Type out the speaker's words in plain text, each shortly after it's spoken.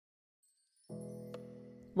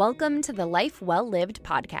Welcome to the Life Well Lived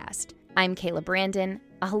podcast. I'm Kayla Brandon,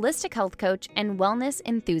 a holistic health coach and wellness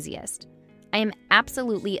enthusiast. I am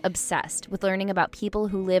absolutely obsessed with learning about people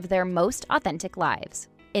who live their most authentic lives.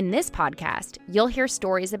 In this podcast, you'll hear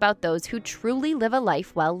stories about those who truly live a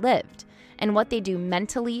life well lived and what they do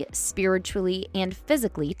mentally, spiritually, and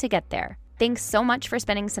physically to get there. Thanks so much for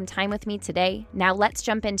spending some time with me today. Now let's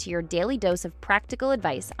jump into your daily dose of practical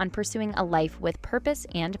advice on pursuing a life with purpose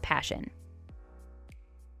and passion.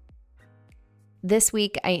 This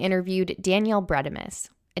week, I interviewed Danielle Bredemus,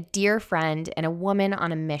 a dear friend and a woman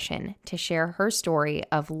on a mission to share her story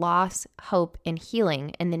of loss, hope, and healing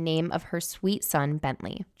in the name of her sweet son,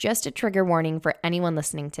 Bentley. Just a trigger warning for anyone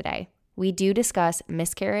listening today. We do discuss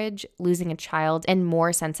miscarriage, losing a child, and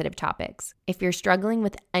more sensitive topics. If you're struggling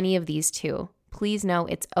with any of these too, please know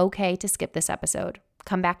it's okay to skip this episode.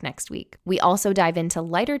 Come back next week. We also dive into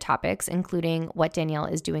lighter topics, including what Danielle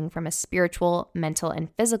is doing from a spiritual, mental, and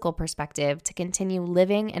physical perspective to continue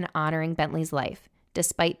living and honoring Bentley's life,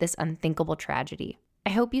 despite this unthinkable tragedy. I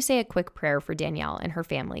hope you say a quick prayer for Danielle and her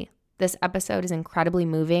family. This episode is incredibly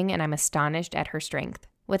moving, and I'm astonished at her strength.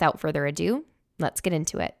 Without further ado, let's get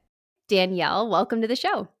into it. Danielle, welcome to the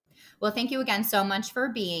show. Well, thank you again so much for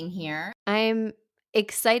being here. I'm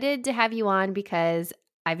excited to have you on because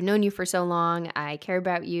I've known you for so long. I care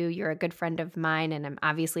about you. You're a good friend of mine, and I'm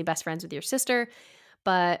obviously best friends with your sister.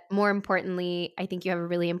 But more importantly, I think you have a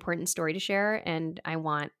really important story to share, and I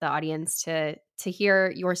want the audience to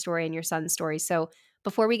hear your story and your son's story. So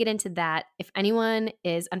before we get into that, if anyone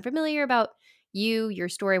is unfamiliar about you, your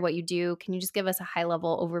story, what you do, can you just give us a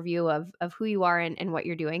high-level overview of who you are and what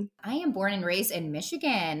you're doing? I am born and raised in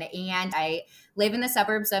Michigan, and I live in the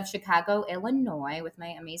suburbs of Chicago, Illinois, with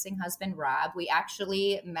my amazing husband, Rob. We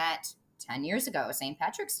actually met 10 years ago, St.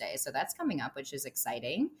 Patrick's Day, so that's coming up, which is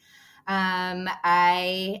exciting.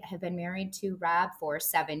 I have been married to Rob for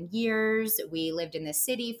 7 years. We lived in the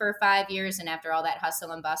city for 5 years, and after all that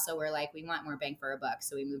hustle and bustle, we're like, we want more bang for a buck,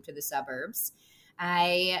 so we moved to the suburbs.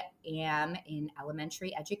 I am in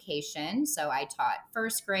elementary education, so I taught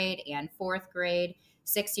first grade and fourth grade,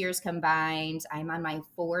 6 years combined. I'm on my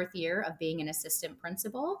fourth year of being an assistant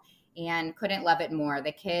principal and couldn't love it more.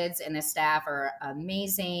 The kids and the staff are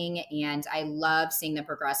amazing, and I love seeing the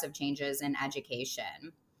progressive changes in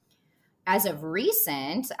education. As of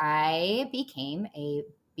recent, I became a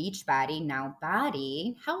Beachbody, now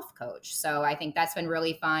Body health coach. So I think that's been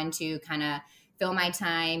really fun to kind of fill my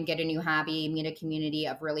time, get a new hobby, meet a community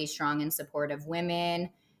of really strong and supportive women.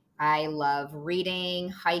 I love reading,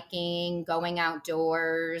 hiking, going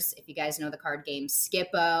outdoors. If you guys know the card game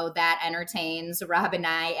Skippo, that entertains Rob and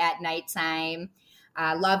I at nighttime.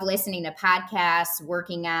 Love listening to podcasts,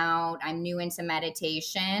 working out. I'm new into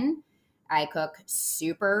meditation. I cook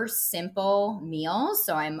super simple meals,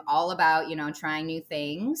 so I'm all about, trying new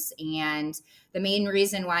things. And the main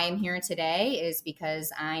reason why I'm here today is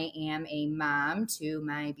because I am a mom to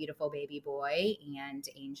my beautiful baby boy and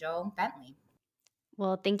angel, Bentley.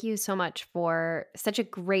 Well, thank you so much for such a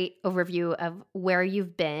great overview of where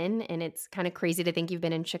you've been. And it's kind of crazy to think you've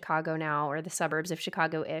been in Chicago now, or the suburbs of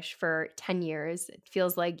Chicago-ish, for 10 years. It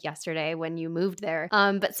feels like yesterday when you moved there.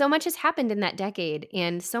 But so much has happened in that decade,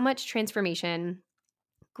 and so much transformation,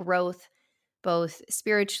 growth, both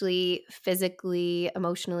spiritually, physically,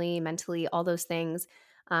 emotionally, mentally, all those things.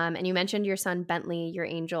 And you mentioned your son, Bentley, your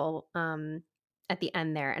angel, at the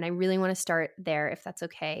end there. And I really want to start there, if that's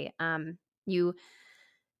okay. You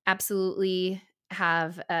absolutely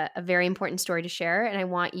have a very important story to share, and I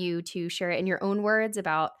want you to share it in your own words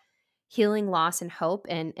about healing, loss, and hope,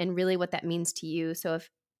 and really what that means to you. So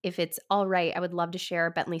if it's all right, I would love to share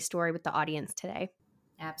Bentley's story with the audience today.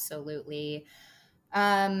 Absolutely.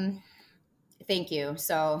 Thank you.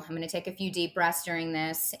 So I'm going to take a few deep breaths during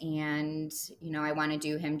this, and I want to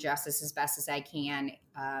do him justice as best as I can.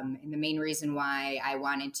 And the main reason why I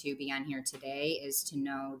wanted to be on here today is to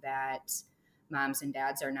know that moms and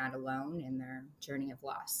dads are not alone in their journey of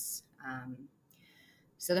loss.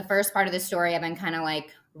 So the first part of the story, I've been kind of like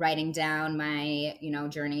writing down my,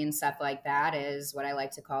 journey and stuff like that, is what I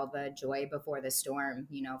like to call the joy before the storm.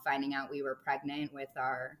 Finding out we were pregnant with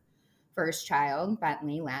our first child,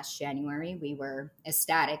 Bentley, last January. We were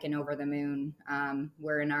ecstatic and over the moon.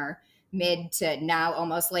 We're in our mid to now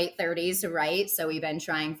almost late 30s, right? So we've been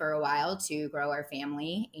trying for a while to grow our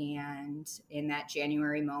family. And in that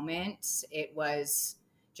January moment, it was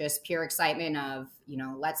just pure excitement of,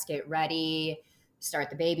 let's get ready, start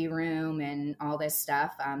the baby room and all this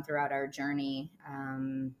stuff throughout our journey.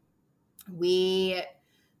 We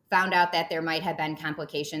found out that there might have been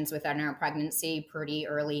complications within our pregnancy pretty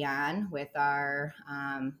early on. With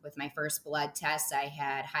with my first blood test, I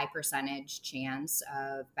had high percentage chance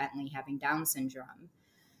of Bentley having Down syndrome.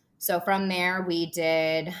 So from there, we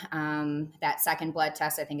did that second blood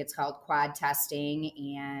test. I think it's called quad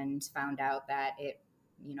testing, and found out that it,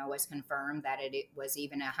 was confirmed that it was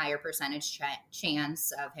even a higher percentage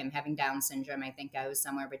chance of him having Down syndrome. I think I was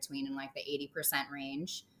somewhere between in like the 80%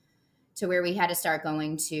 range, to where we had to start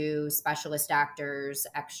going to specialist doctors,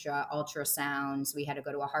 extra ultrasounds. We had to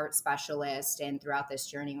go to a heart specialist. And throughout this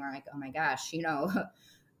journey, we're like, oh my gosh,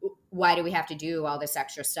 why do we have to do all this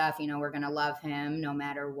extra stuff? We're going to love him no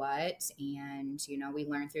matter what. And, we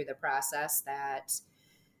learned through the process that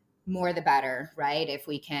more the better, right? If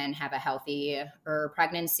we can have a healthier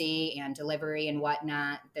pregnancy and delivery and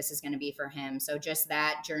whatnot, this is going to be for him. So just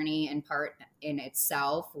that journey in part in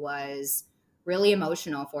itself was really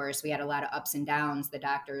emotional for us. We had a lot of ups and downs. The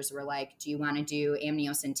doctors were like, do you want to do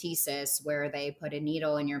amniocentesis, where they put a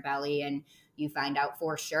needle in your belly and you find out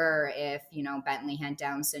for sure if, Bentley had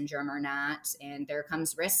Down syndrome or not? And there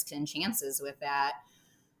comes risks and chances with that.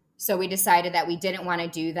 So we decided that we didn't want to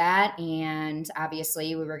do that. And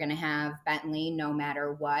obviously we were going to have Bentley no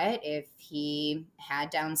matter what. If he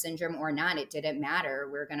had Down syndrome or not, it didn't matter.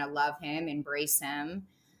 We're going to love him, embrace him.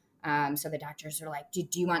 So the doctors were like, do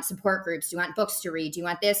you want support groups? Do you want books to read? Do you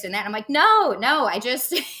want this and that? I'm like, no, I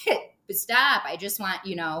just stop. I just want,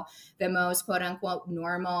 the most quote unquote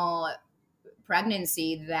normal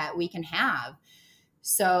pregnancy that we can have.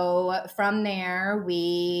 So from there,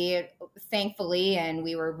 we thankfully, and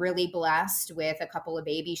we were really blessed with a couple of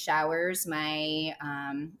baby showers. My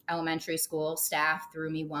elementary school staff threw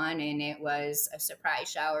me one, and it was a surprise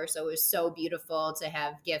shower. So it was so beautiful to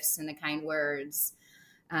have gifts and the kind words.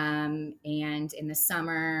 And in the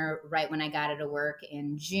summer, right when I got out of work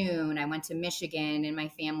in June, I went to Michigan, and my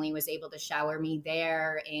family was able to shower me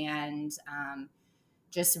there. And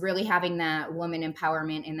just really having that woman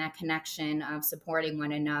empowerment and that connection of supporting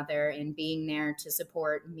one another and being there to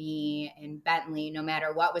support me and Bentley no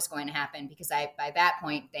matter what was going to happen, because by that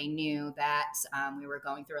point they knew that we were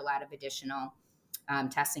going through a lot of additional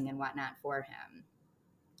testing and whatnot for him.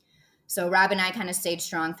 So Rob and I kind of stayed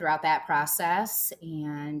strong throughout that process,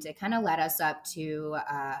 and it kind of led us up to,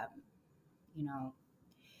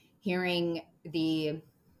 hearing the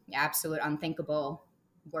absolute unthinkable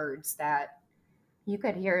words that you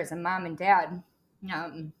could hear as a mom and dad.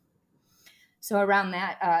 So around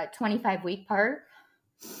that 25-week part,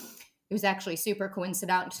 it was actually super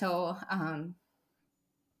coincidental.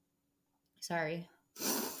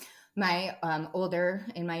 My older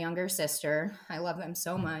and my younger sister, I love them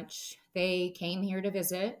so much. They came here to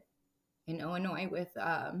visit in Illinois with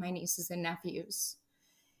my nieces and nephews.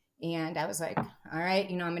 And I was like, all right,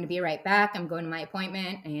 I'm going to be right back. I'm going to my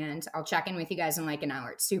appointment, and I'll check in with you guys in like an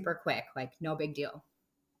hour. It's super quick, like no big deal.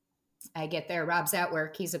 I get there. Rob's at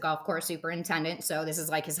work. He's a golf course superintendent. So this is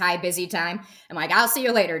like his high busy time. I'm like, I'll see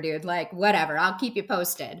you later, dude. Like, whatever. I'll keep you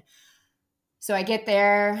posted. So I get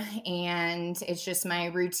there, and it's just my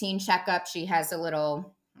routine checkup. She has a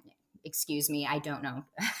little, excuse me, I don't know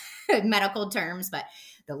medical terms, but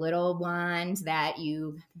the little wand that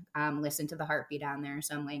you listen to the heartbeat on there.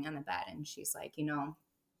 So I'm laying on the bed, and she's like, I'm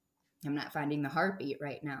not finding the heartbeat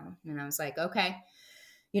right now. And I was like, okay,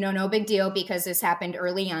 no big deal, because this happened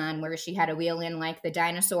early on where she had to wheel in like the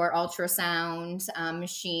dinosaur ultrasound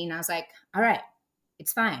machine. I was like, all right,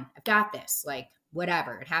 it's fine. I've got this. Like,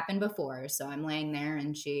 whatever. It happened before. So I'm laying there,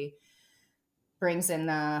 and she brings in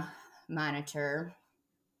the monitor.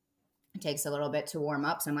 It takes a little bit to warm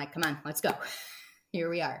up. So I'm like, come on, let's go. Here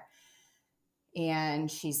we are.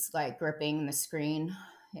 And she's like gripping the screen,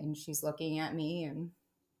 and she's looking at me and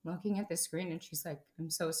looking at the screen, and she's like, I'm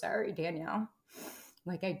so sorry, Danielle.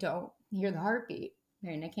 Like, I don't hear the heartbeat,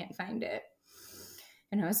 and I can't find it.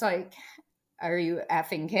 And I was like, are you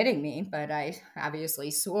effing kidding me? But I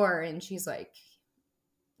obviously swore. And she's like,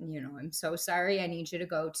 I'm so sorry. I need you to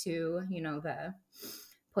go to, the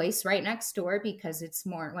place right next door, because it's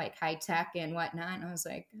more like high tech and whatnot. And I was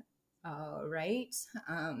like, all right.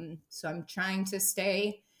 So I'm trying to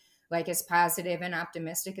stay like as positive and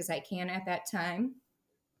optimistic as I can at that time.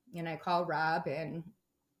 And I call Rob, and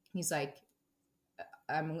he's like,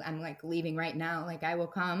 I'm like leaving right now. Like, I will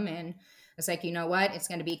come. And I was like, you know what? It's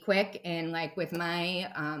going to be quick. And like with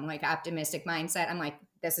my like optimistic mindset, I'm like,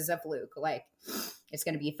 this is a fluke. Like, it's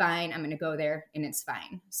going to be fine. I'm going to go there, and it's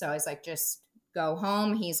fine. So I was like, just go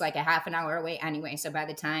home. He's like a half an hour away anyway. So by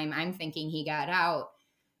the time I'm thinking he got out,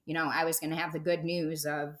 I was going to have the good news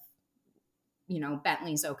of,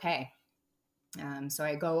 Bentley's okay. So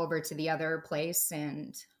I go over to the other place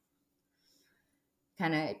and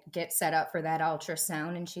kind of get set up for that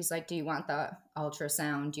ultrasound. And she's like, do you want the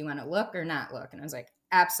ultrasound? Do you want to look or not look? And I was like,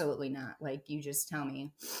 absolutely not. Like, you just tell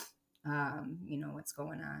me, what's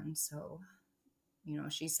going on. So,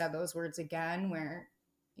 she said those words again where,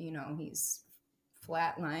 he's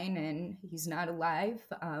flatline and he's not alive.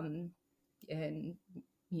 And,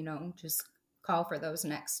 just call for those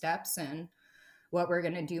next steps and what we're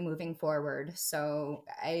going to do moving forward. So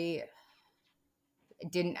I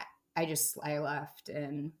left,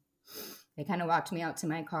 and they kind of walked me out to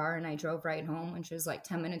my car, and I drove right home, which was like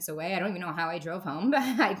 10 minutes away. I don't even know how I drove home, but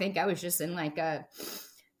I think I was just in like a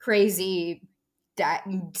crazy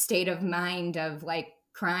state of mind of like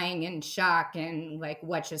crying and shock and like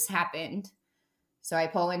what just happened. So I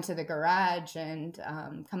pull into the garage and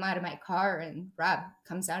come out of my car, and Rob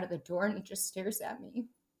comes out of the door and he just stares at me.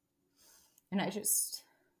 And it's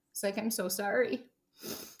like, I'm so sorry.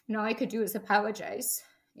 And all I could do was apologize.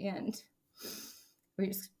 And we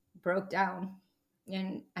just broke down.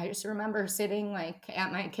 And I just remember sitting like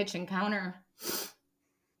at my kitchen counter.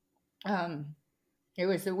 It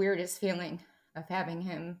was the weirdest feeling of having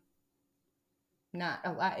him not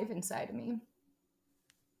alive inside of me.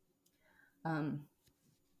 I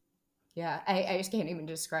just can't even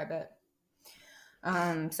describe it.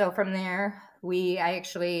 So from there, I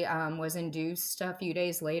actually was induced a few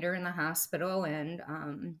days later in the hospital, and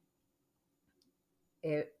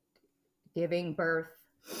giving birth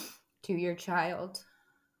to your child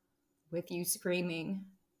with you screaming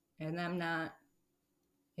and them not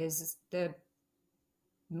is the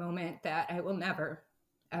moment that I will never,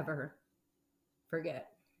 ever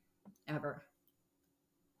forget, ever.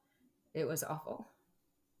 It was awful.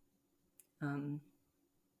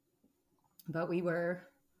 But we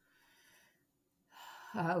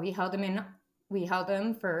held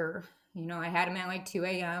him for, I had him at like 2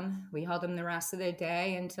 a.m. We held him the rest of the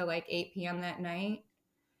day until like 8 p.m. that night.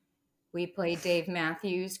 We played Dave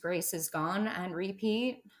Matthews' Grace is Gone on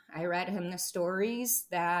repeat. I read him the stories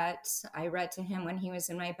that I read to him when he was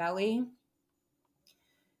in my belly.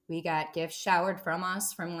 We got gifts showered from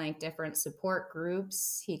us from like different support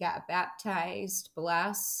groups. He got baptized,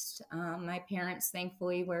 blessed. My parents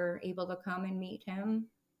thankfully were able to come and meet him.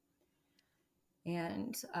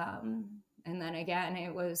 And then again,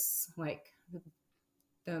 it was like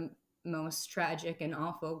the most tragic and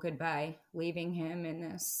awful goodbye, leaving him in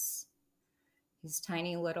his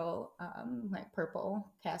tiny little like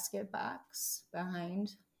purple casket box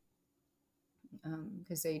behind.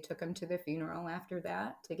 Because they took him to the funeral after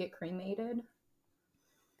that to get cremated.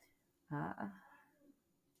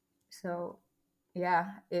 So,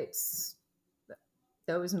 yeah, it's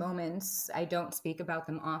those moments. I don't speak about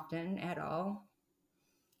them often at all.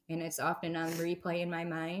 And it's often on replay in my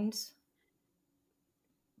mind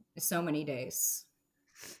so many days.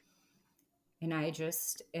 And I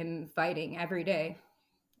just am fighting every day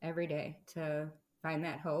to find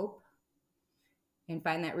that hope and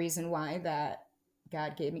find that reason why that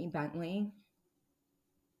God gave me Bentley.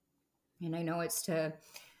 And I know it's to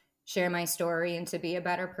share my story and to be a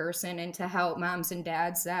better person and to help moms and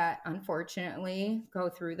dads that unfortunately go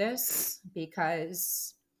through this,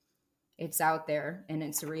 because it's out there and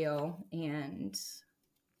it's real. And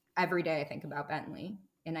every day I think about Bentley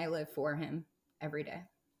and I live for him every day.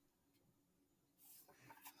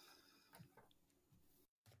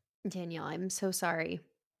 Danielle, I'm so sorry.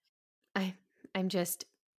 I'm just,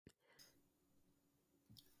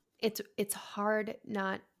 it's hard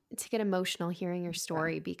not to get emotional hearing your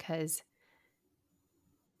story, because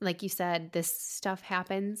like you said, this stuff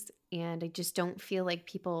happens and I just don't feel like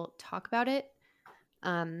people talk about it.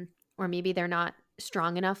 Or maybe they're not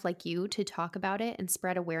strong enough like you to talk about it and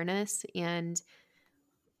spread awareness, and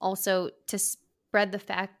also to spread the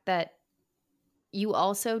fact that you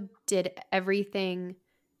also did everything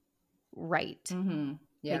right. Mm-hmm.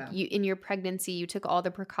 Yeah. Like, you, in your pregnancy, you took all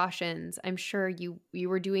the precautions. I'm sure you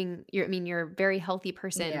were doing you're a very healthy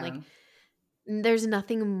person. Yeah. Like, there's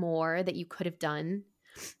nothing more that you could have done.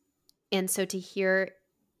 And so to hear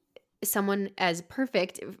someone as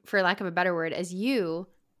perfect, for lack of a better word, as you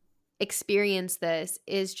experience this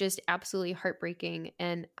is just absolutely heartbreaking.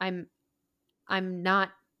 And I'm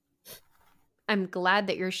glad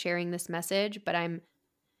that you're sharing this message, but I'm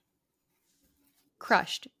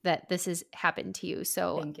crushed that this has happened to you.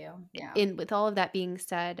 So thank you. Yeah. With all of that being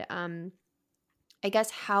said, I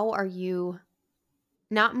guess, how are you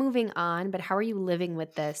not moving on, but how are you living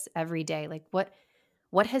with this every day? Like, what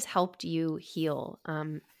has helped you heal?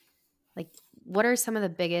 Like, what are some of the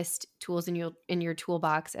biggest tools in your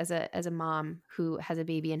toolbox as a mom who has a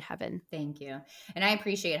baby in heaven? Thank you. And I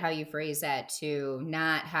appreciate how you phrase that too.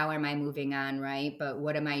 Not how am I moving on, right? But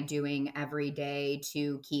what am I doing every day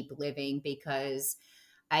to keep living? Because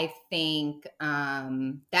I think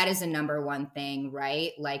that is a number one thing,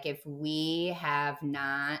 right? Like, if we have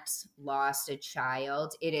not lost a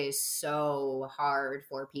child, it is so hard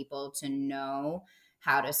for people to know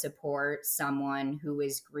how to support someone who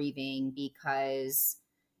is grieving because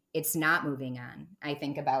it's not moving on. I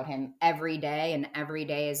think about him every day, and every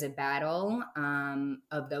day is a battle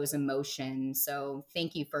of those emotions. So,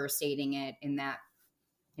 thank you for stating it in that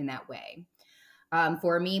way.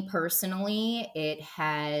 For me personally, it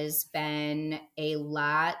has been a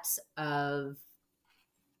lot of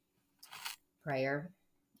prayer.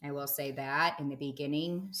 I will say that in the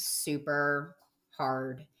beginning, super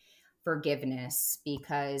hard. Forgiveness,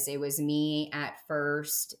 because it was me at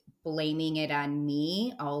first blaming it on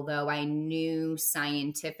me, although I knew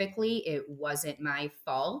scientifically it wasn't my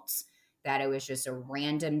fault, that it was just a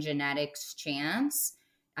random genetics chance.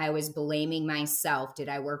 I was blaming myself. Did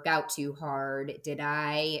I work out too hard? Did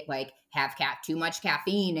I like have too much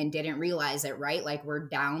caffeine and didn't realize it, right? Like, we're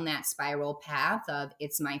down that spiral path of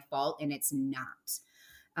it's my fault and it's not.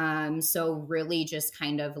 So really just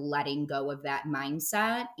kind of letting go of that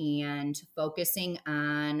mindset and focusing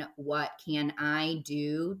on what can I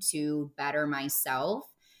do to better myself.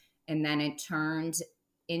 And then it turned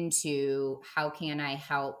into how can I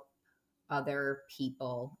help other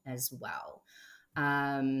people as well.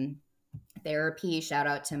 Um, Therapy, shout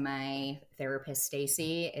out to my therapist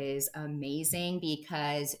Stacy, is amazing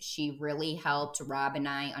because she really helped Rob and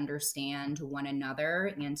I understand one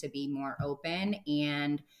another and to be more open.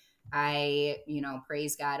 And I,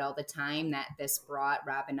 praise God all the time that this brought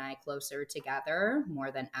Rob and I closer together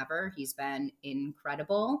more than ever. He's been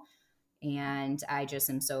incredible, and I just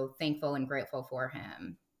am so thankful and grateful for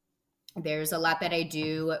him. There's a lot that I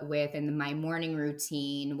do in my morning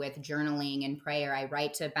routine with journaling and prayer. I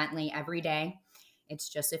write to Bentley every day. It's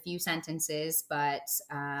just a few sentences, but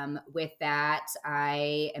with that,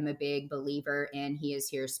 I am a big believer in he is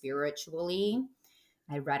here spiritually.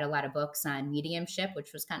 I read a lot of books on mediumship,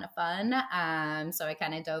 which was kind of fun. So I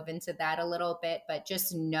kind of dove into that a little bit, but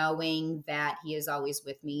just knowing that he is always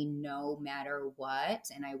with me no matter what,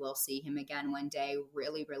 and I will see him again one day,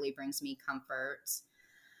 really, really brings me comfort.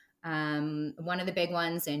 One of the big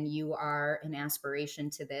ones, and you are an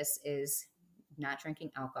aspiration to this, is not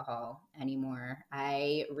drinking alcohol anymore.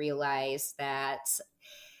 I realized that,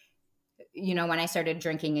 when I started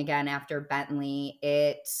drinking again after Bentley,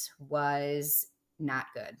 it was not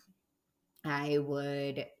good. I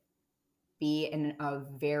would be in a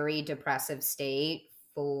very depressive state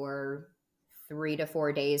for 3 to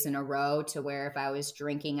 4 days in a row, to where if I was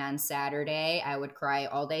drinking on Saturday, I would cry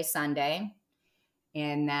all day Sunday.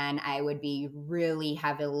 And then I would be really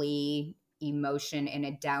heavily emotion in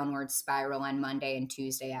a downward spiral on Monday and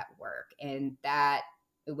Tuesday at work. And that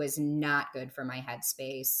was not good for my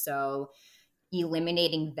headspace. So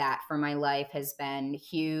eliminating that from my life has been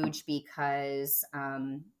huge because,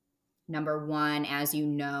 number one, as you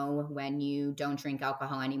know, when you don't drink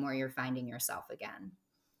alcohol anymore, you're finding yourself again.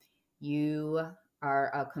 You are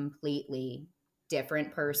a completely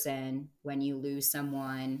different person when you lose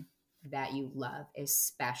someone that you love,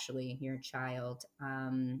 especially your child.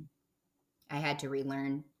 I had to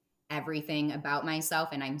relearn everything about myself,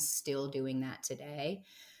 and I'm still doing that today,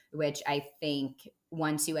 which I think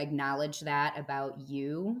once you acknowledge that about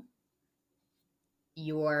you,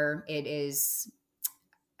 it is,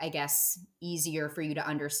 I guess, easier for you to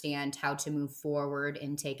understand how to move forward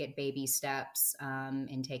and take it baby steps,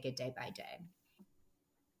 and take it day by day.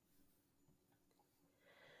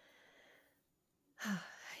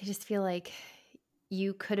 I just feel like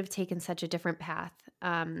you could have taken such a different path.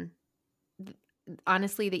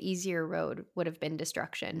 Honestly, the easier road would have been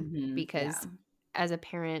destruction because Yeah. as a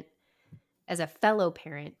parent, as a fellow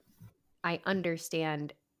parent, I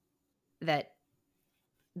understand that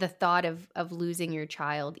the thought of losing your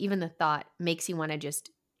child, even the thought, makes you want to just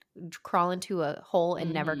crawl into a hole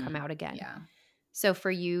and never come out again. Yeah. So for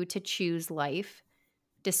you to choose life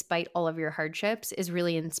despite all of your hardships is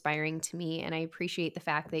really inspiring to me. And I appreciate the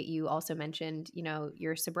fact that you also mentioned,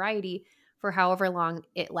 your sobriety for however long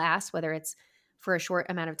it lasts, whether it's for a short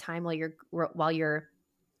amount of time while you're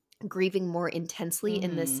grieving more intensely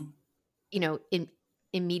in this, in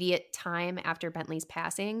immediate time after Bentley's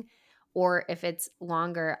passing, or if it's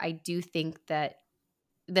longer. I do think that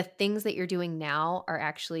the things that you're doing now are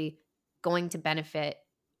actually going to benefit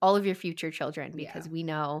all of your future children, because we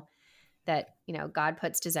know that, God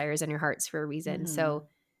puts desires in your hearts for a reason. So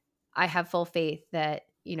I have full faith that,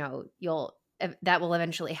 that will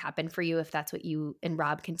eventually happen for you if that's what you and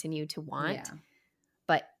Rob continue to want. Yeah,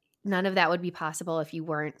 But none of that would be possible if you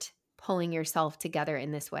weren't pulling yourself together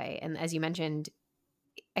in this way. And as you mentioned,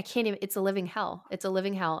 I can't even, it's a living hell. It's a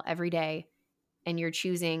living hell every day. And you're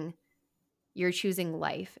choosing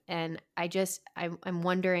life. And I'm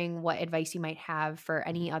wondering what advice you might have for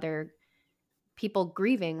any other people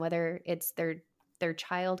grieving, whether it's their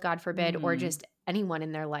child, God forbid, or just anyone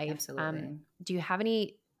in their life. absolutely. Do you have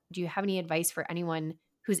any advice for anyone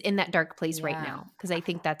who's in that dark place right Yeah. now? Because I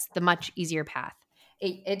think that's the much easier path.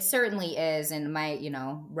 It certainly is. And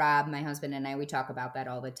Rob, my husband, and I, we talk about that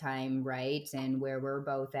all the time, right? And where we're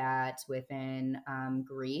both at within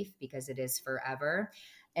grief, because it is forever.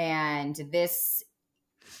 And this,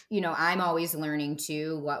 I'm always learning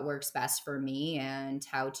too what works best for me and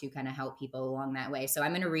how to kind of help people along that way. So I'm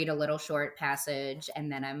going to read a little short passage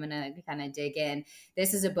and then I'm going to kind of dig in.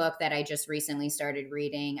 This is a book that I just recently started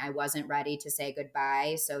reading. I wasn't ready to say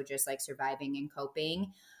goodbye. So just like surviving and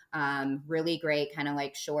coping. Really great, kind of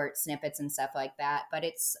like short snippets and stuff like that. But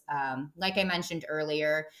it's like I mentioned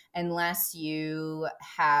earlier, unless you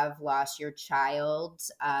have lost your child,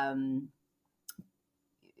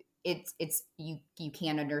 it's you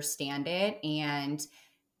can't understand it. And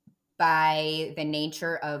by the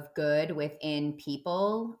nature of good within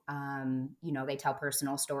people, they tell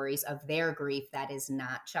personal stories of their grief that is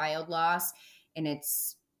not child loss, and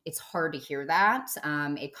it's hard to hear that.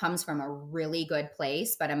 It comes from a really good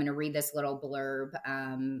place, but I'm going to read this little blurb,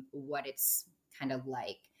 what it's kind of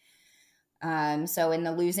like. So in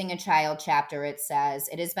the Losing a Child chapter, it says,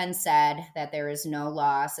 "It has been said that there is no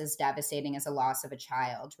loss as devastating as a loss of a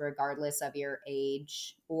child, regardless of your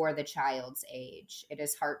age or the child's age. It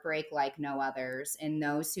is heartbreak like no others, and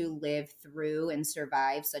those who live through and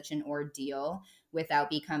survive such an ordeal without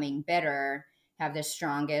becoming bitter have the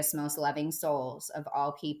strongest, most loving souls of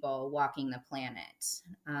all people walking the planet."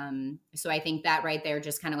 So I think that right there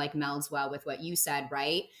just kind of like melds well with what you said,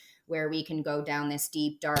 right? Where we can go down this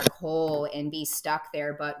deep, dark hole and be stuck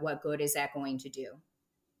there. But what good is that going to do?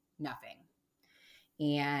 Nothing.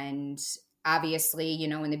 And obviously,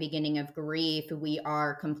 in the beginning of grief, we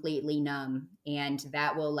are completely numb, and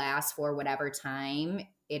that will last for whatever time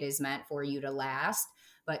it is meant for you to last.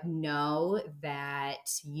 But know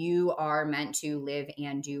that you are meant to live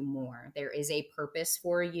and do more. There is a purpose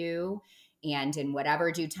for you. And in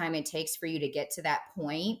whatever due time it takes for you to get to that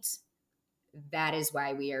point, that is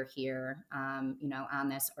why we are here, on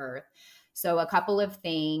this earth. So a couple of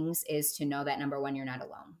things is to know that, number one, you're not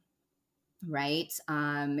alone, right?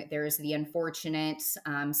 There's the unfortunate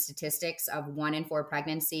statistics of 1 in 4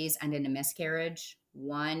 pregnancies end in a miscarriage,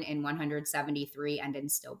 1 in 173 end in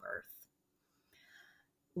stillbirth.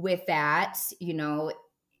 With that,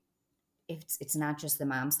 it's not just the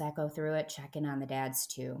moms that go through it. Check in on the dads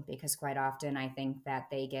too, because quite often I think that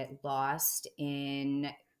they get lost in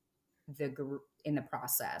the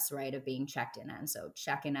process, right, of being checked in on. So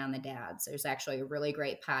check in on the dads. There's actually a really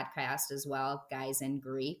great podcast as well, Guys and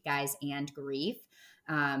Grief,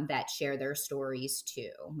 that share their stories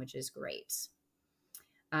too, which is great.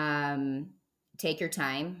 Take your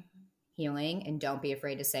time healing and don't be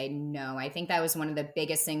afraid to say no. I think that was one of the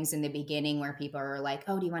biggest things in the beginning where people are like,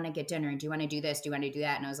 "Oh, do you want to get dinner? Do you want to do this? Do you want to do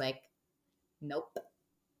that?" And I was like, nope.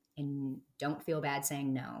 And don't feel bad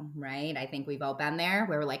saying no, right? I think we've all been there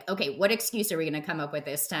where we're like, okay, what excuse are we going to come up with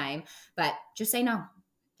this time? But just say no.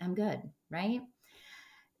 I'm good, right?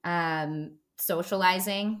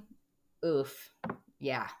 Socializing, oof.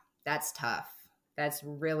 Yeah, that's tough. That's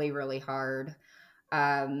really, really hard.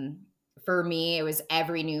 For me, it was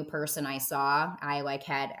every new person I saw, I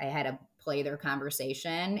had to play their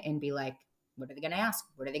conversation and be like, what are they going to ask?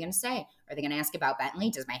 What are they going to say? Are they going to ask about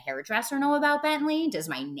Bentley? Does my hairdresser know about Bentley? Does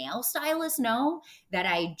my nail stylist know that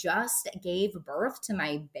I just gave birth to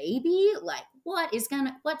my baby? Like, what's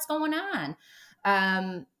going on?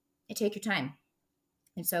 Take your time.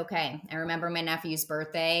 It's okay. I remember my nephew's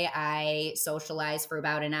birthday. I socialized for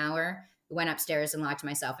about an hour, went upstairs and locked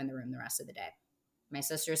myself in the room the rest of the day. My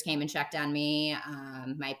sisters came and checked on me,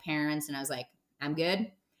 my parents, and I was like, I'm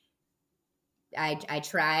good. I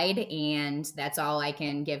tried, and that's all I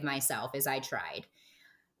can give myself is I tried.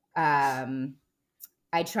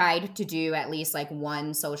 I tried to do at least like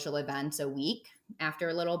one social event a week after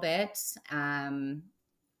a little bit. Don't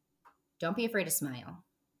be afraid to smile.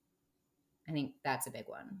 I think that's a big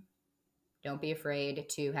one. Don't be afraid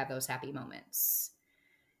to have those happy moments.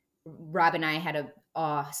 Rob and I had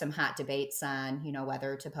some hot debates on,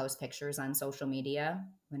 whether to post pictures on social media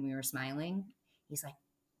when we were smiling. He's like,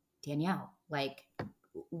 Danielle, like,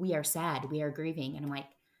 we are sad, we are grieving. And I'm like,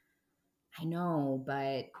 I know,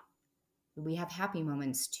 but we have happy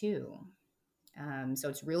moments too. So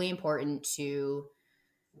it's really important to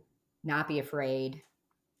not be afraid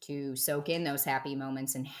to soak in those happy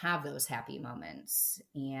moments and have those happy moments.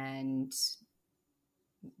 And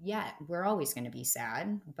yeah, we're always going to be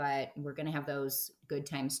sad, but we're going to have those good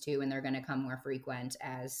times too, and they're going to come more frequent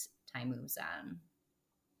as time moves on.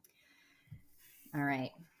 All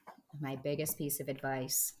right. My biggest piece of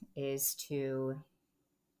advice is to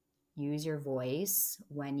use your voice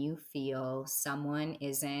when you feel someone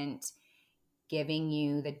isn't giving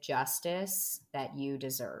you the justice that you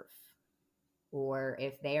deserve, or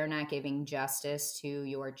if they are not giving justice to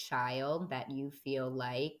your child that you feel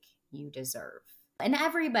like you deserve. And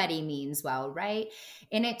everybody means well, right?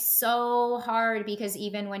 And it's so hard because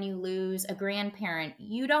even when you lose a grandparent,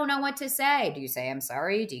 you don't know what to say. Do you say I'm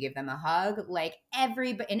sorry? Do you give them a hug? Like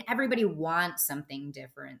everybody wants something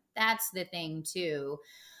different. That's the thing too.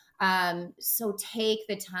 So take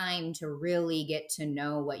the time to really get to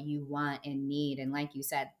know what you want and need. And like you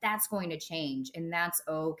said, that's going to change and that's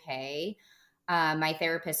okay. My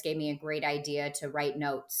therapist gave me a great idea to write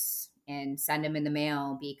notes and send them in the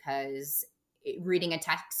mail, because reading a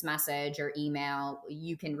text message or email,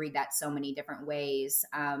 you can read that so many different ways.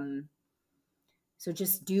 So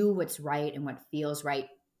just do what's right and what feels right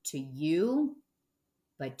to you,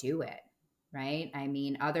 but do it, right? I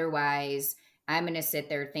mean, otherwise, I'm going to sit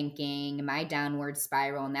there thinking my downward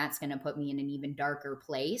spiral, and that's going to put me in an even darker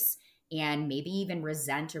place and maybe even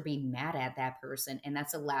resent or be mad at that person. And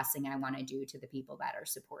that's the last thing I want to do to the people that are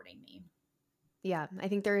supporting me. Yeah, I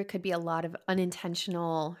think there could be a lot of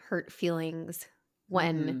unintentional hurt feelings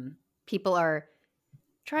when people are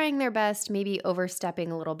trying their best, maybe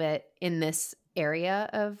overstepping a little bit in this area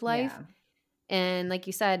of life. Yeah. And like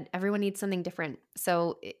you said, everyone needs something different.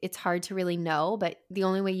 So it's hard to really know, but the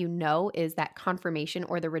only way you know is that confirmation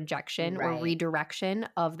or the rejection or Right. redirection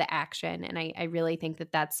of the action. And I really think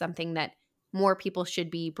that that's something that more people should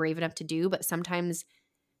be brave enough to do. But sometimes,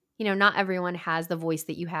 not everyone has the voice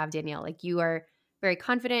that you have, Danielle. Like, you are very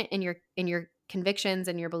confident in your convictions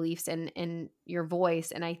and your beliefs and your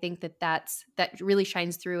voice. And I think that really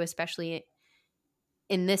shines through, especially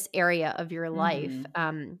in this area of your life.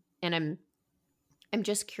 And I'm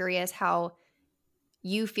just curious how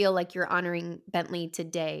you feel like you're honoring Bentley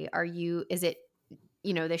today. Is it,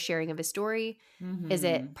 the sharing of his story? Is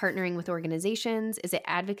it partnering with organizations? Is it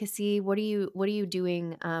advocacy? What are you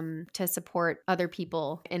doing to support other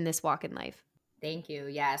people in this walk in life? Thank you.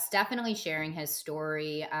 Yes, definitely sharing his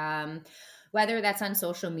story. Whether that's on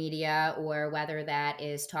social media or whether that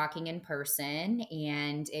is talking in person.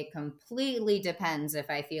 And it completely depends if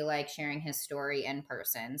I feel like sharing his story in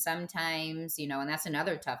person. Sometimes, and that's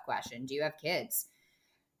another tough question. Do you have kids?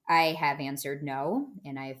 I have answered no,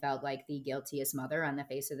 and I felt like the guiltiest mother on the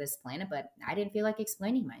face of this planet, but I didn't feel like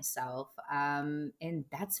explaining myself. And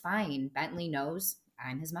that's fine. Bentley knows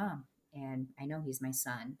I'm his mom, and I know he's my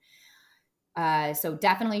son. So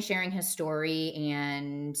definitely sharing his story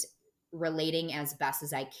and relating as best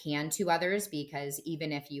as I can to others, because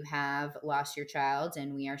even if you have lost your child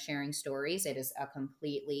and we are sharing stories, it is a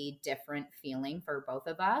completely different feeling for both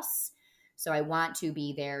of us. So I want to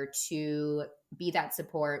be there to be that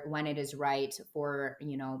support when it is right for,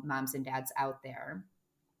 moms and dads out there.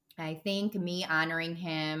 I think me honoring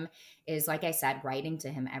him is, like I said, writing to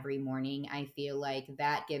him every morning. I feel like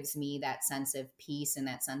that gives me that sense of peace and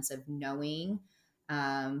that sense of knowing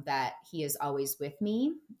that he is always with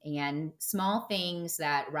me. And small things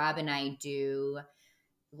that Rob and I do,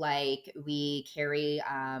 like we carry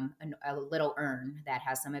a little urn that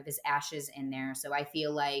has some of his ashes in there. So I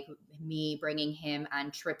feel like me bringing him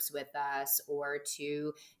on trips with us or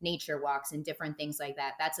to nature walks and different things like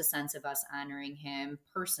that, that's a sense of us honoring him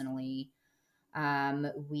personally.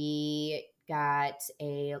 We got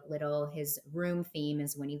his room theme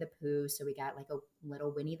is Winnie the Pooh. So we got like a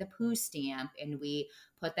little Winnie the Pooh stamp, and we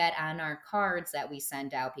put that on our cards that we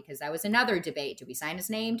send out, because that was another debate. Do we sign his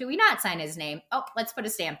name? Do we not sign his name? Oh, let's put a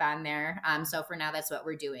stamp on there. So for now, that's what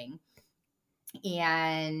we're doing.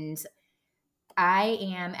 And I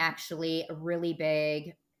am actually a really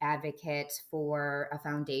big advocate for a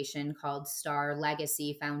foundation called Star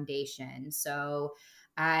Legacy Foundation. So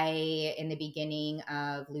in the beginning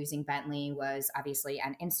of losing Bentley, was obviously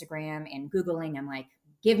on Instagram and Googling. I'm like,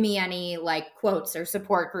 give me any quotes or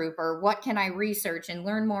support group, or what can I research and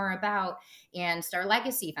learn more about? And Star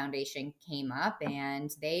Legacy Foundation came up,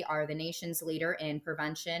 and they are the nation's leader in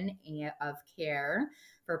prevention of care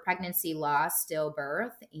for pregnancy loss,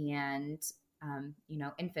 stillbirth, and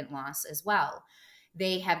infant loss as well.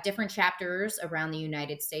 They have different chapters around the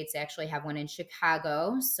United States. They actually have one in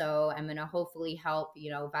Chicago. So I'm going to hopefully help,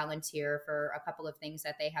 volunteer for a couple of things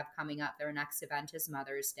that they have coming up. Their next event is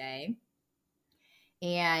Mother's Day.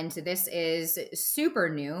 And this is super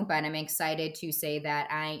new, but I'm excited to say that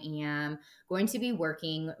I am going to be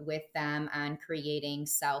working with them on creating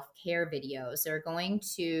self-care videos. They're going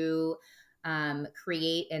to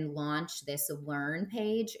create and launch this Learn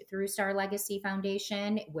page through Star Legacy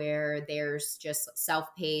Foundation, where there's just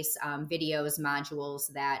self-paced videos,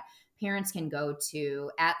 modules that parents can go to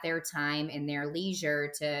at their time in their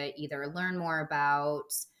leisure to either learn more about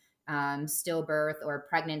stillbirth or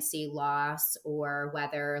pregnancy loss, or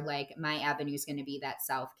whether like my avenue is going to be that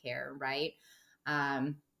self-care, right?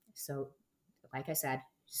 So like I said,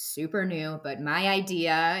 super new, but my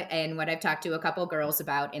idea and what I've talked to a couple girls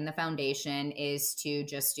about in the foundation is to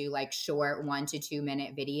just do like short 1 to 2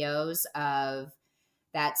 minute videos of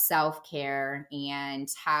that self-care and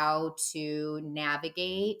how to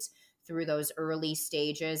navigate through those early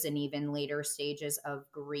stages and even later stages of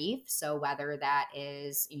grief. So whether that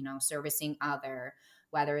is, servicing other,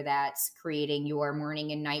 whether that's creating your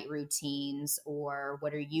morning and night routines, or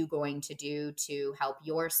what are you going to do to help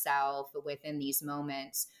yourself within these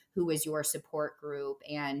moments, who is your support group,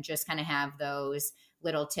 and just kind of have those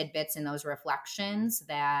little tidbits and those reflections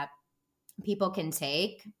that people can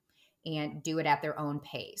take and do it at their own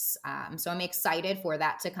pace. So I'm excited for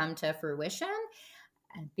that to come to fruition,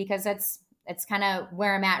 because it's kind of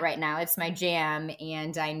where I'm at right now. It's my jam.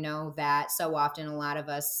 And I know that so often a lot of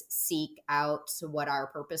us seek out what our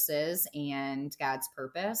purpose is and God's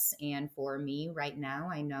purpose. And for me right now,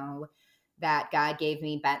 I know that God gave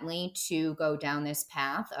me Bentley to go down this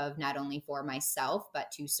path of not only for myself,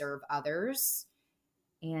 but to serve others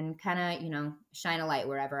and kind of, shine a light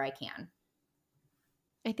wherever I can.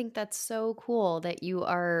 I think that's so cool that you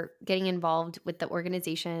are getting involved with the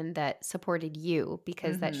organization that supported you,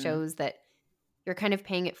 because that shows that you're kind of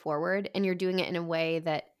paying it forward, and you're doing it in a way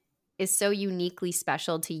that is so uniquely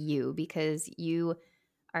special to you, because you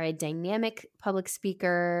are a dynamic public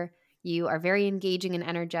speaker. You are very engaging and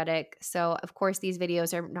energetic. So, of course, these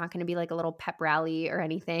videos are not going to be like a little pep rally or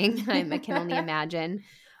anything. I can only imagine.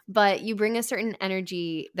 But you bring a certain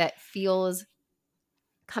energy that feels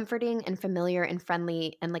comforting and familiar and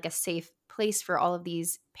friendly, and like a safe place for all of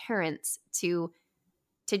these parents to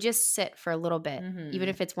just sit for a little bit, even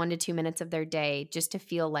if it's 1 to 2 minutes of their day, just to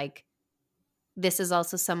feel like this is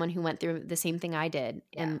also someone who went through the same thing I did.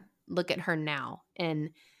 Yeah. And look at her now.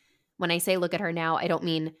 And when I say look at her now, I don't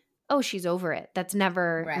mean, oh, she's over it. That's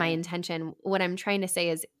never my intention. What I'm trying to say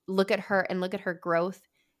is look at her and look at her growth,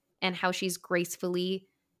 and how she's gracefully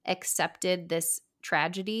accepted this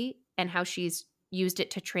tragedy, and how she's used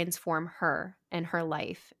it to transform her and her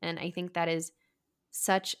life. And I think that is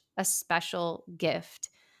such a special gift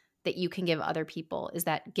that you can give other people, is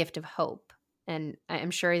that gift of hope. And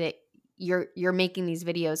I'm sure that you're making these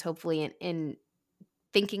videos hopefully in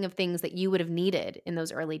thinking of things that you would have needed in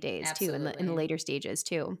those early days. Absolutely. Too, in the later stages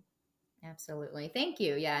too. Absolutely. Thank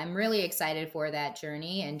you. Yeah, I'm really excited for that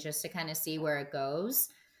journey and just to kind of see where it goes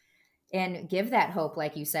and give that hope.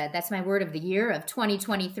 Like you said, that's my word of the year of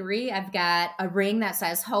 2023. I've got a ring that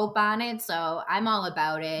says hope on it. So I'm all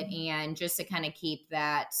about it. And just to kind of keep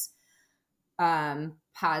that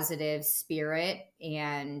positive spirit,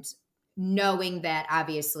 and knowing that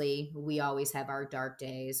obviously we always have our dark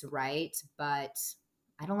days, right? But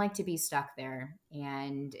I don't like to be stuck there.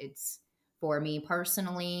 And it's, for me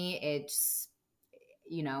personally, it's,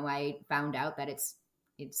 I found out that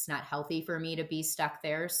it's not healthy for me to be stuck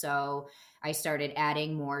there. So I started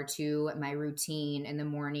adding more to my routine in the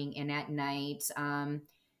morning and at night,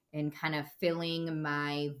 and kind of filling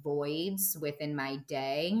my voids within my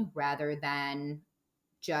day, rather than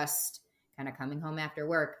just kind of coming home after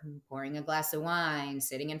work, pouring a glass of wine,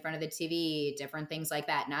 sitting in front of the TV, different things like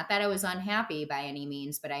that. Not that I was unhappy by any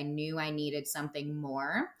means, but I knew I needed something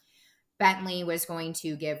more. Bentley was going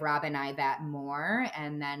to give Rob and I that more.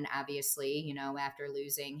 And then obviously, after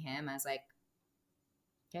losing him, I was like,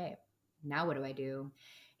 okay, now what do I do?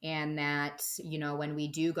 And that, when we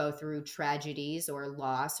do go through tragedies or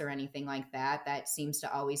loss or anything like that, that seems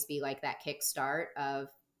to always be like that kickstart of,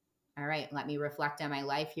 all right, let me reflect on my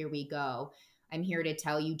life. Here we go. I'm here to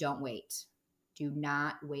tell you, don't wait. Do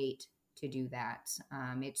not wait to do that.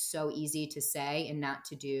 It's so easy to say and not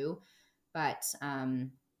to do. But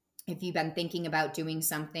if you've been thinking about doing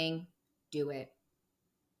something, do it.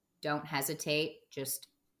 Don't hesitate. Just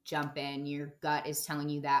jump in. Your gut is telling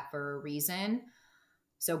you that for a reason.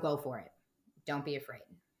 So go for it. Don't be afraid.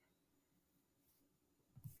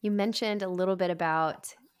 You mentioned a little bit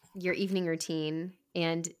about your evening routine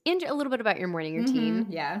and a little bit about your morning routine.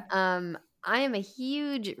 Yeah. I am a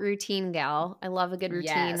huge routine gal. I love a good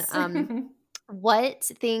routine. Yes. What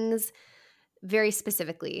things very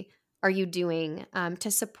specifically are you doing to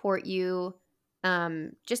support you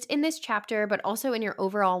just in this chapter, but also in your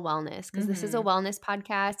overall wellness? Because this is a wellness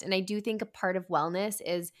podcast. And I do think a part of wellness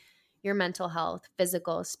is your mental health,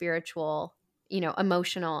 physical, spiritual,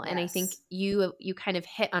 emotional. And I think Yes. you kind of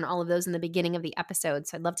hit on all of those in the beginning of the episode.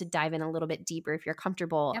 So I'd love to dive in a little bit deeper if you're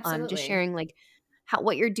comfortable, just Absolutely. sharing like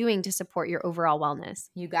what you're doing to support your overall wellness.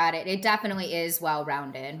 You got it. It definitely is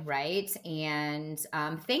well-rounded, right? And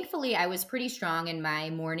thankfully, I was pretty strong in my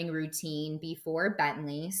morning routine before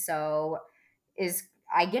Bentley. So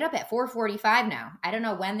I get up at 4:45 now. I don't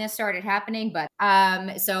know when this started happening, but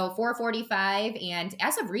so 4:45, and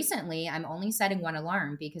as of recently, I'm only setting one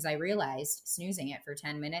alarm because I realized snoozing it for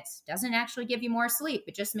 10 minutes doesn't actually give you more sleep.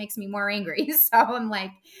 It just makes me more angry. So I'm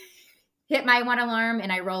like, hit my one alarm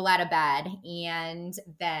and I roll out of bed. And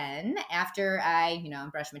then after I,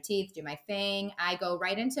 brush my teeth, do my thing, I go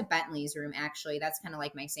right into Bentley's room. Actually, that's kind of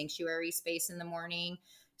like my sanctuary space in the morning.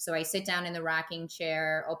 So I sit down in the rocking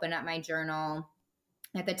chair, open up my journal.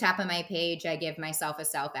 At the top of my page, I give myself a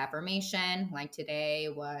self-affirmation. Like today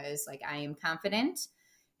was like, I am confident.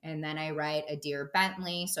 And then I write a Dear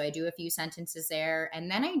Bentley. So I do a few sentences there. And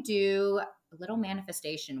then I do a little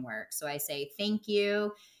manifestation work. So I say, thank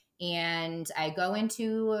you. And I go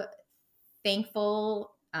into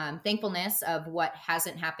thankfulness of what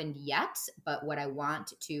hasn't happened yet, but what I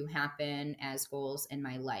want to happen as goals in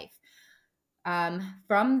my life.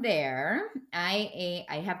 From there, I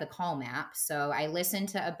have the Calm app. So I listen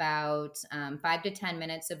to about 5 to 10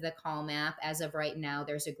 minutes of the Calm app. As of right now,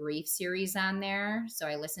 there's a grief series on there. So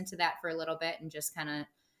I listen to that for a little bit and just kind of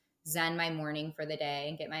zen my morning for the day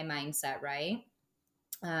and get my mindset right.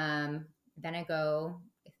 Then I go,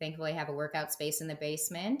 thankfully, I have a workout space in the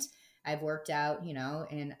basement. I've worked out,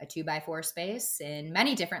 in a 2x4 space in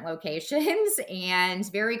many different locations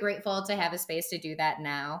and very grateful to have a space to do that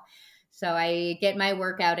now. So I get my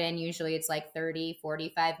workout in. Usually it's like 30,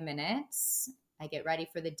 45 minutes. I get ready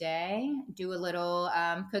for the day, do a little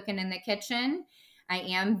cooking in the kitchen. I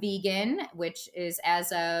am vegan, which is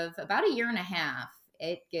as of about a year and a half.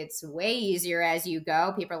 It gets way easier as you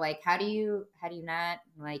go. People are like, how do you not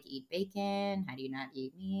like eat bacon? How do you not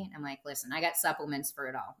eat meat? I'm like, listen, I got supplements for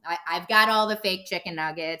it all. I've got all the fake chicken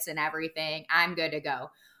nuggets and everything. I'm good to go.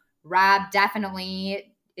 Rob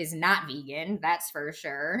definitely is not vegan. That's for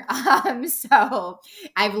sure. So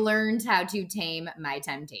I've learned how to tame my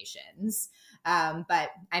temptations. But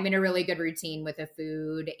I'm in a really good routine with the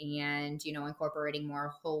food and, incorporating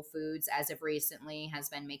more whole foods as of recently has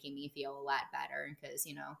been making me feel a lot better because,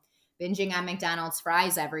 binging on McDonald's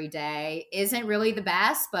fries every day isn't really the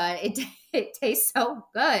best, but it tastes so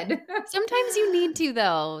good. Sometimes you need to,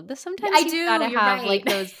 though. Sometimes I you've do, gotta you're have right. like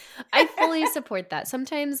those. I fully support that.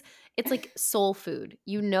 Sometimes it's like soul food.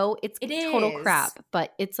 It's It total is. crap,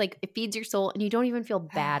 but it's like it feeds your soul and you don't even feel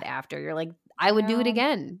bad after. You're like, I You would do it know,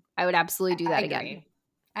 again. I would absolutely do that again.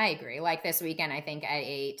 I agree. Like this weekend, I think I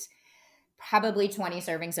ate probably 20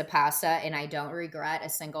 servings of pasta and I don't regret a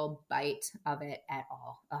single bite of it at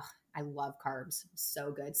all. Ugh, I love carbs.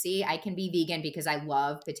 So good. See, I can be vegan because I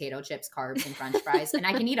love potato chips, carbs, and French fries, and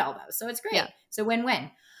I can eat all those. So it's great. Yeah. It's a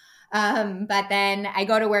win-win. But then I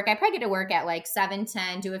go to work. I probably get to work at like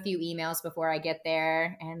 7:10, do a few emails before I get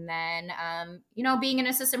there. And then, being an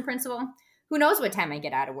assistant principal, who knows what time I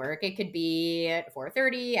get out of work? It could be at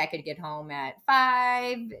 4:30. I could get home at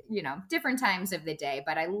 5, different times of the day.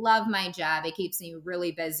 But I love my job. It keeps me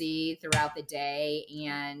really busy throughout the day.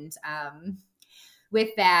 And with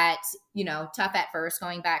that, tough at first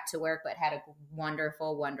going back to work, but had a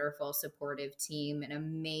wonderful, wonderful supportive team, an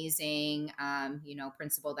amazing,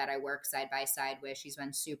 principal that I work side by side with. She's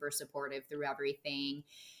been super supportive through everything.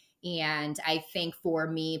 And I think for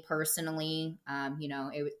me personally,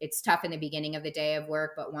 it's tough in the beginning of the day of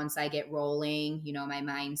work, but once I get rolling, my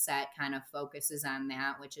mindset kind of focuses on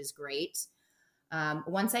that, which is great.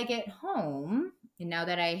 Once I get home, and now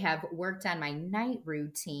that I have worked on my night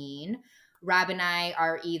routine, Rob and I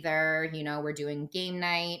are either, we're doing game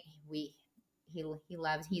night.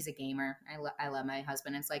 He's a gamer. I love my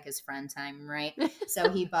husband. It's like his friend time, right? So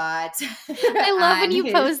he bought. I love when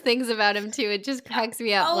you post things about him too. It just cracks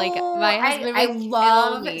me up. Like my husband would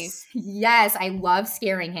kill me. Yes, I love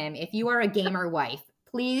scaring him. If you are a gamer wife,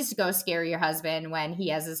 please go scare your husband when he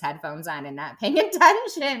has his headphones on and not paying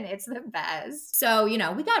attention. It's the best. So,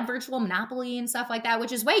 we got virtual Monopoly and stuff like that,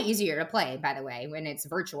 which is way easier to play, by the way, when it's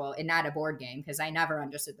virtual and not a board game, because I never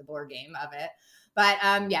understood the board game of it. But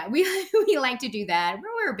yeah, we like to do that.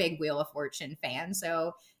 We're a big Wheel of Fortune fan,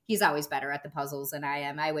 so he's always better at the puzzles than I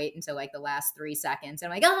am. I wait until like the last 3 seconds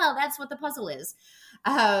and I'm like, oh, that's what the puzzle is.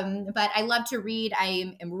 But I love to read.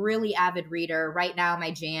 I am a really avid reader. Right now,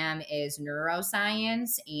 my jam is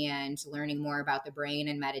neuroscience and learning more about the brain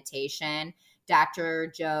and meditation.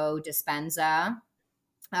 Dr. Joe Dispenza.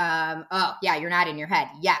 Oh, yeah, you're not in your head.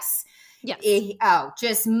 Yes. Yes.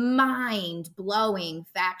 Just mind blowing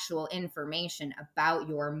factual information about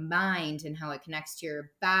your mind and how it connects to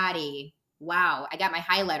your body. Wow, I got my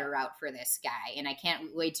highlighter out for this guy, and I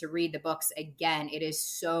can't wait to read the books again. It is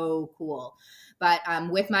so cool. But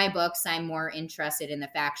with my books, I'm more interested in the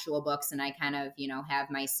factual books, and I kind of, have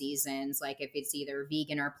my seasons, like if it's either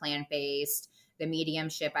vegan or plant based. The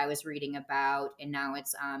mediumship I was reading about, and now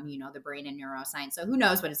it's the brain and neuroscience. So who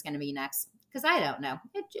knows what it's going to be next? Because I don't know.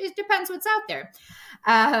 It depends what's out there.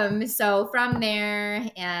 So from there,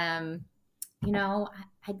 I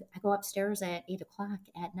go upstairs at 8:00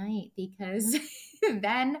 at night because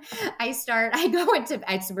then I go into,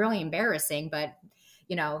 it's really embarrassing, but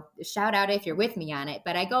shout out if you're with me on it.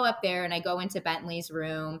 But I go up there and I go into Bentley's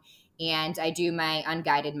room and I do my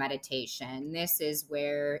unguided meditation. This is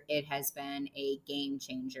where it has been a game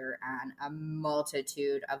changer on a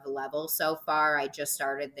multitude of levels. So far, I just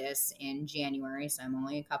started this in January, so I'm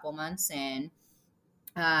only a couple months in.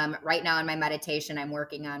 Right now in my meditation, I'm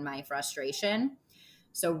working on my frustration.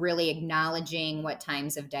 So really acknowledging what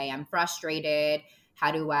times of day I'm frustrated.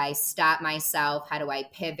 How do I stop myself? How do I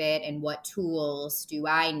pivot? And what tools do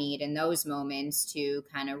I need in those moments to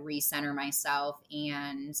kind of recenter myself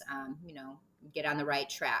and, get on the right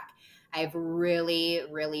track? I've really,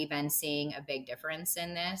 really been seeing a big difference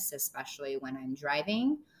in this, especially when I'm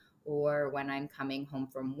driving or when I'm coming home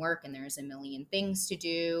from work and there's a million things to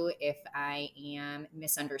do. If I am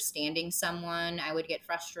misunderstanding someone, I would get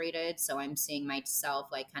frustrated. So I'm seeing myself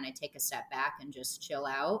like kind of take a step back and just chill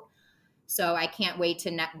out. So I can't wait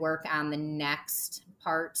to network on the next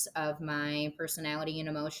parts of my personality and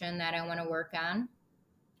emotion that I want to work on.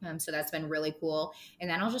 So that's been really cool. And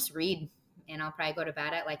then I'll just read, and I'll probably go to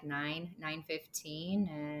bed at like 9:15,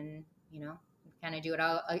 and kind of do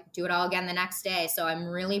it all again the next day. So I'm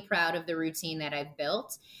really proud of the routine that I've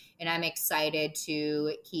built, and I'm excited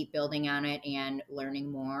to keep building on it and learning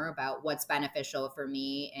more about what's beneficial for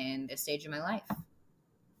me in this stage of my life.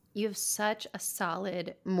 You have such a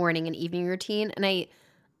solid morning and evening routine, and I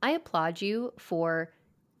applaud you for,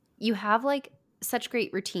 you have like such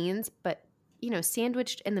great routines, but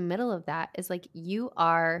sandwiched in the middle of that is like you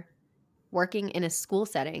are working in a school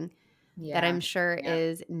setting that I'm sure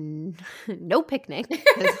is no picnic.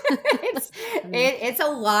 It's a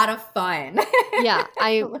lot of fun. Yeah,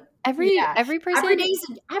 every person,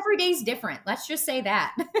 every day's different. Let's just say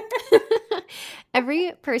that.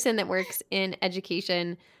 Every person that works in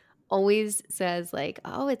education always says like,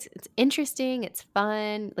 oh, it's interesting, it's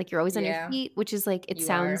fun, like you're always on your feet, which is like, it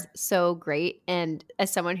sounds so great. And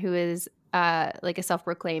as someone who is like a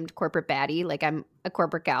self-proclaimed corporate baddie, like I'm a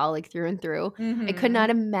corporate gal like through and through, I could not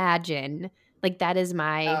imagine, like that is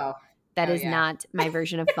my not my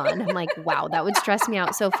version of fun. I'm like, wow, that would stress me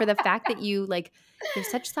out. So for the fact that you like, you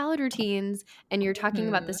have such solid routines and you're talking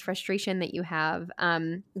about this frustration that you have,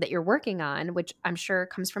 that you're working on, which I'm sure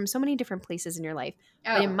comes from so many different places in your life.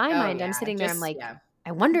 But in my mind, I'm sitting there, I'm like,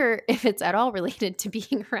 I wonder if it's at all related to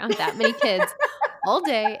being around that many kids all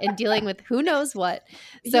day and dealing with who knows what.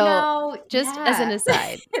 So as an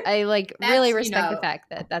aside, I like really respect the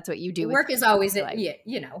fact that that's what you do. Work is always,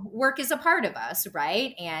 work is a part of us,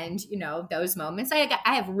 right? And, those moments, I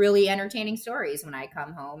have really entertaining stories when I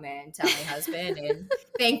come home and tell my husband. And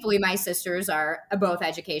thankfully, my sisters are both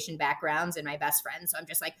education backgrounds and my best friend. So I'm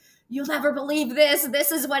just like, you'll never believe this.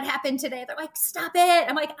 This is what happened today. They're like, stop it.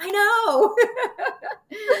 I'm like, I know.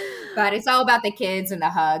 But it's all about the kids and the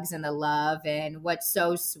hugs and the love. And what's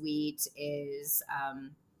so sweet is,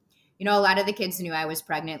 a lot of the kids knew I was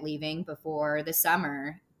pregnant leaving before the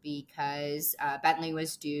summer because Bentley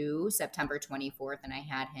was due September 24th and I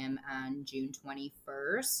had him on June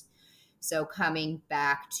 21st. So coming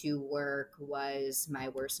back to work was my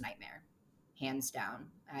worst nightmare, hands down.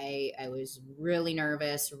 I was really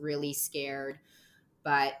nervous, really scared.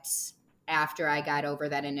 But after I got over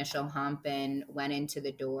that initial hump and went into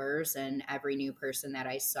the doors, and every new person that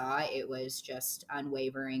I saw, it was just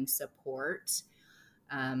unwavering support.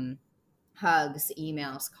 Hugs,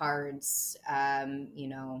 emails, cards,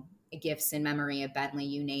 gifts in memory of Bentley,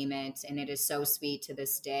 you name it. And it is so sweet to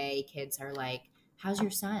this day. Kids are like, how's your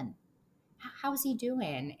son? How's he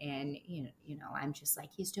doing? And, I'm just like,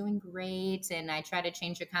 he's doing great. And I try to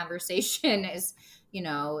change the conversation as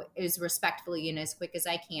respectfully and as quick as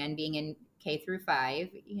I can. Being in K through 5,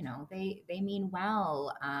 they mean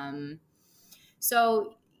well.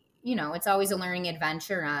 So it's always a learning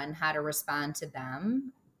adventure on how to respond to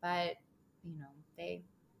them. But,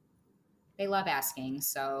 they love asking.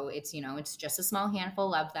 So it's just a small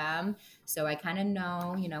handful of them. So I kind of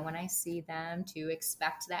know, when I see them to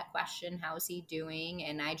expect that question, how's he doing?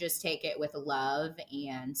 And I just take it with love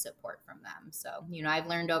and support from them. So, I've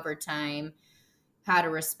learned over time how to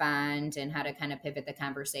respond and how to kind of pivot the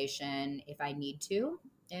conversation if I need to,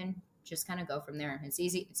 and just kind of go from there. It's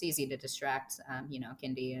easy to distract,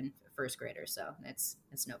 Kindy and first graders. So it's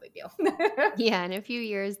no big deal. Yeah, in a few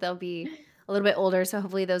years they'll be a little bit older, so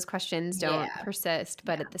hopefully those questions don't Yeah. persist.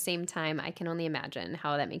 But Yeah. at the same time, I can only imagine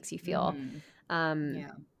how that makes you feel. Mhm. Um,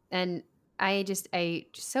 Yeah. and I just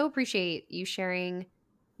so appreciate you sharing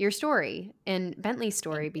your story and Bentley's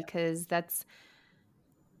story, Thank you. because that's,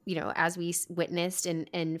 as we witnessed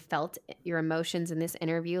and felt your emotions in this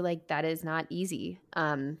interview, like, that is not easy.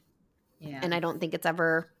 Yeah. And I don't think it's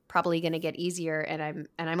ever probably going to get easier. And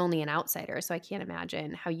I'm only an outsider, so I can't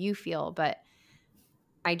imagine how you feel. But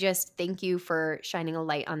I just thank you for shining a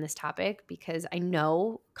light on this topic, because I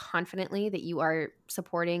know confidently that you are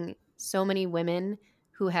supporting so many women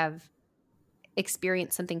who have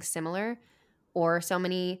experienced something similar, or so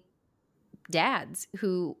many dads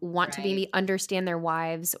who want to Right. maybe understand their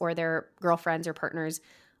wives or their girlfriends or partners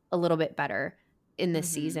a little bit better in this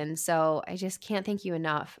Mm-hmm. season. So I just can't thank you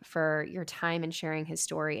enough for your time and sharing his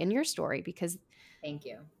story and your story, because Thank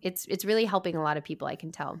you. it's really helping a lot of people, I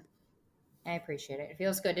can tell. I appreciate it. It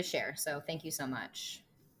feels good to share. So thank you so much.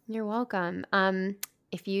 You're welcome.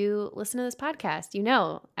 If you listen to this podcast,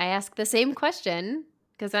 I ask the same question,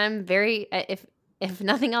 because I'm very, if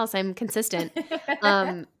nothing else, I'm consistent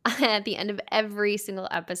at the end of every single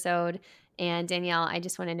episode. And Danielle, I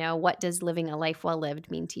just want to know, what does living a life well lived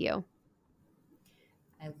mean to you?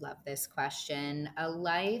 I love this question. A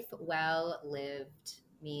life well lived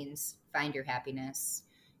means find your happiness.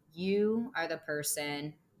 You are the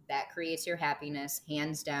person that creates your happiness,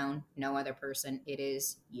 hands down, no other person. It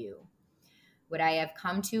is you. What I have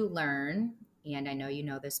come to learn, and I know you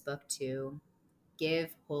know this book too,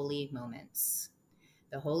 Give Holy Moments.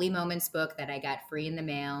 The Holy Moments book that I got free in the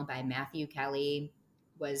mail by Matthew Kelly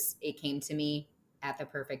it came to me at the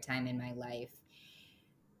perfect time in my life.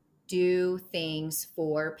 Do things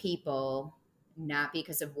for people, not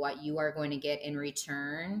because of what you are going to get in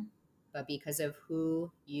return, but because of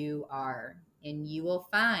who you are. And you will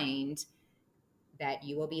find that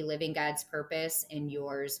you will be living God's purpose, and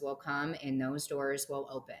yours will come and those doors will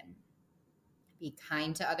open. Be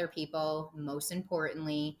kind to other people. Most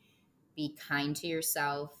importantly, be kind to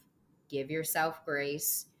yourself. Give yourself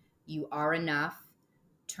grace. You are enough.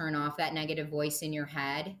 Turn off that negative voice in your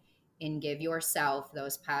head and give yourself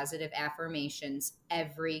those positive affirmations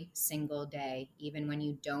every single day, even when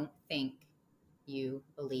you don't think you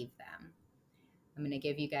believe them. I'm going to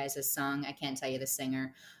give you guys a song. I can't tell you the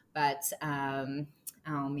singer, but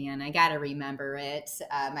oh man, I got to remember it.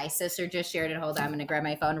 My sister just shared it. Hold on. I'm going to grab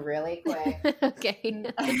my phone really quick. Okay.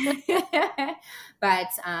 But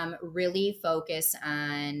really focus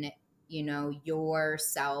on, your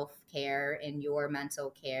self-care and your mental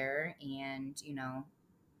care, and,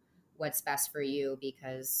 what's best for you,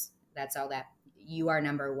 because that's all that you are.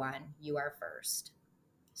 Number one, you are first.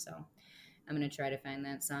 So I'm going to try to find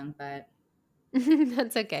that song, but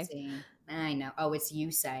That's okay. see, I know. Oh, it's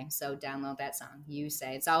You Say. So download that song. You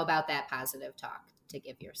Say. It's all about that positive talk to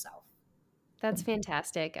give yourself. That's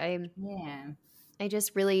fantastic. Yeah. I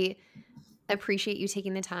just really appreciate you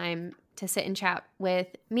taking the time to sit and chat with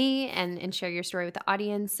me and share your story with the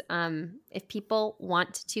audience. If people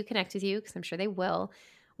want to connect with you, because I'm sure they will,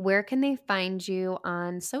 where can they find you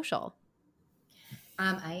on social?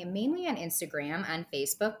 I am mainly on Instagram, on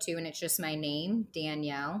Facebook too, and it's just my name,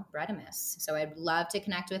 Danielle Bredemus. So I'd love to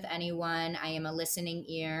connect with anyone. I am a listening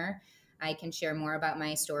ear. I can share more about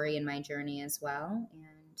my story and my journey as well. And,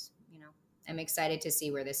 I'm excited to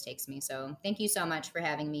see where this takes me. So thank you so much for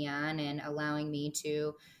having me on and allowing me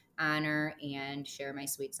to honor and share my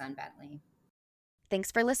sweet son, Bentley.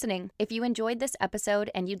 Thanks for listening. If you enjoyed this episode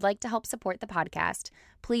and you'd like to help support the podcast,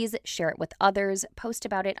 please share it with others, post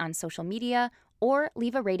about it on social media, or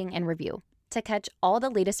leave a rating and review. To catch all the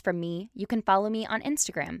latest from me, you can follow me on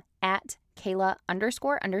Instagram at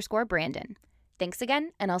Kayla__Brandon. Thanks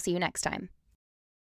again, and I'll see you next time.